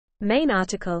Main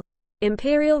article.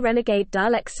 Imperial-Renegade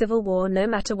Dalek Civil War. No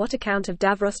matter what account of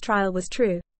Davros' trial was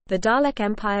true, the Dalek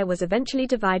Empire was eventually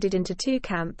divided into two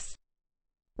camps.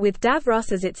 With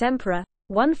Davros as its emperor,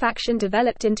 one faction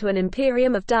developed into an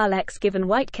imperium of Daleks given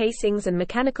white casings and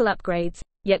mechanical upgrades,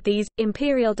 yet these,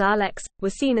 Imperial Daleks, were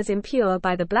seen as impure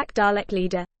by the Black Dalek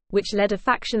leader, which led a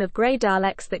faction of grey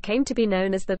Daleks that came to be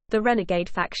known as the Renegade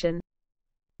faction.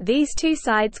 These two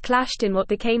sides clashed in what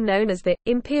became known as the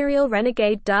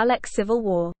Imperial-Renegade Dalek Civil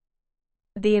War.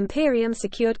 The Imperium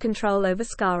secured control over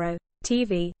Skaro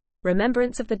TV,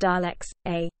 Remembrance of the Daleks,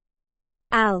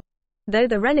 a.al. Though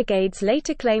the Renegades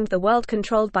later claimed the world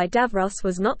controlled by Davros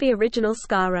was not the original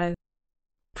Skaro.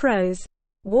 Pros.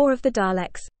 War of the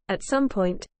Daleks. At some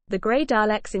point, the Grey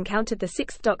Daleks encountered the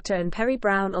Sixth Doctor and Peri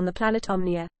Brown on the planet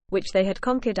Omnia, which they had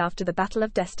conquered after the Battle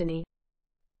of Destiny.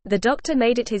 The Doctor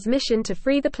made it his mission to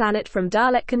free the planet from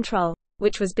Dalek control,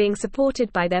 which was being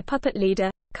supported by their puppet leader,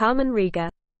 Carmen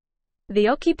Riga. The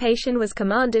occupation was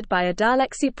commanded by a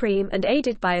Dalek Supreme and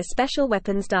aided by a special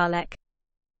weapons Dalek.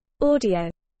 Audio.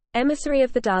 Emissary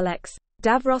of the Daleks.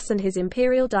 Davros and his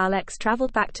Imperial Daleks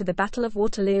traveled back to the Battle of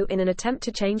Waterloo in an attempt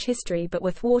to change history but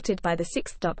were thwarted by the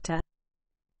Sixth Doctor.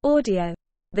 Audio.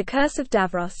 The Curse of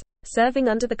Davros. Serving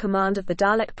under the command of the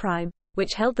Dalek Prime,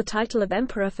 which held the title of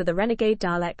Emperor for the Renegade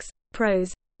Daleks.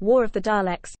 Pros. War of the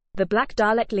Daleks. The Black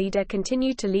Dalek leader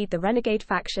continued to lead the Renegade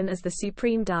faction as the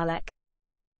Supreme Dalek.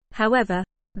 However,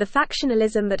 the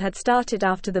factionalism that had started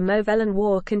after the Movellan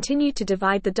War continued to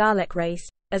divide the Dalek race,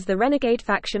 as the Renegade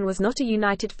faction was not a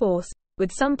united force,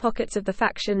 with some pockets of the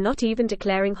faction not even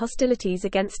declaring hostilities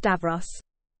against Davros.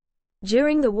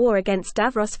 During the war against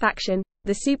Davros faction,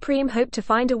 the Supreme hoped to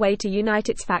find a way to unite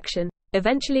its faction,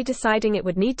 eventually deciding it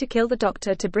would need to kill the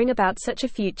Doctor to bring about such a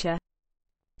future.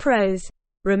 Pros.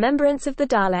 Remembrance of the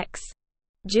Daleks.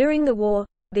 During the war,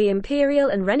 the Imperial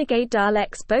and Renegade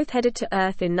Daleks both headed to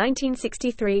Earth in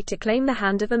 1963 to claim the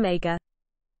Hand of Omega.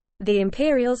 The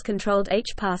Imperials controlled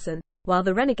H. Parson, while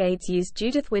the Renegades used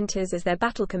Judith Winters as their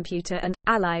battle computer and,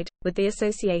 allied, with the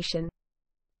Association.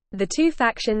 The two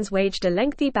factions waged a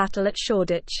lengthy battle at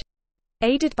Shoreditch.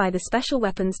 Aided by the Special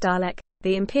Weapons Dalek,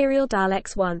 the Imperial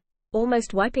Daleks won,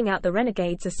 almost wiping out the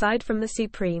Renegades aside from the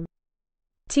Supreme.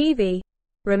 TV.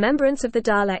 Remembrance of the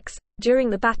Daleks. During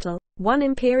the battle, one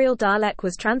Imperial Dalek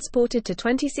was transported to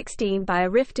 2016 by a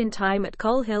rift in time at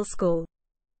Coal Hill School.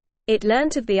 It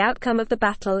learnt of the outcome of the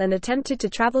battle and attempted to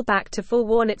travel back to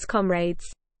forewarn its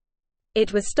comrades.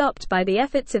 It was stopped by the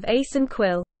efforts of Ace and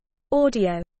Quill.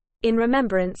 Audio. In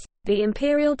remembrance, the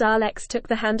Imperial Daleks took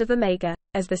the Hand of Omega,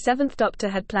 as the Seventh Doctor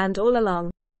had planned all along.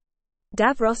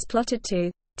 Davros plotted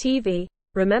to, TV,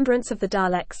 Remembrance of the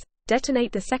Daleks,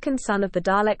 detonate the second son of the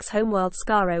Daleks' homeworld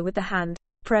Skaro with the Hand.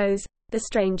 Pros. The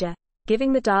Stranger.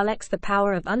 Giving the Daleks the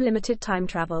power of unlimited time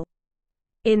travel.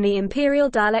 In the Imperial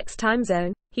Daleks' time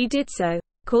zone, he did so,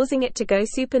 causing it to go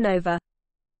supernova.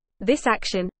 This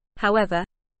action, however,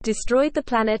 destroyed the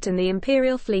planet and the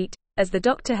Imperial fleet, as the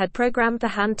Doctor had programmed the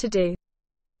Hand to do.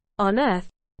 On Earth,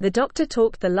 the Doctor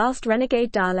talked the last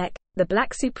Renegade Dalek, the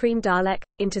Black Supreme Dalek,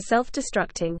 into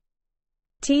self-destructing.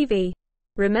 TV.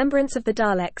 Remembrance of the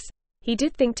Daleks. He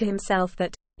did think to himself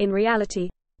that, in reality,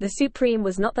 the Supreme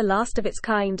was not the last of its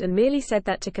kind and merely said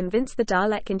that to convince the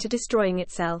Dalek into destroying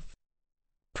itself.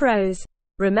 Pros.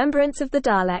 Remembrance of the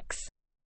Daleks.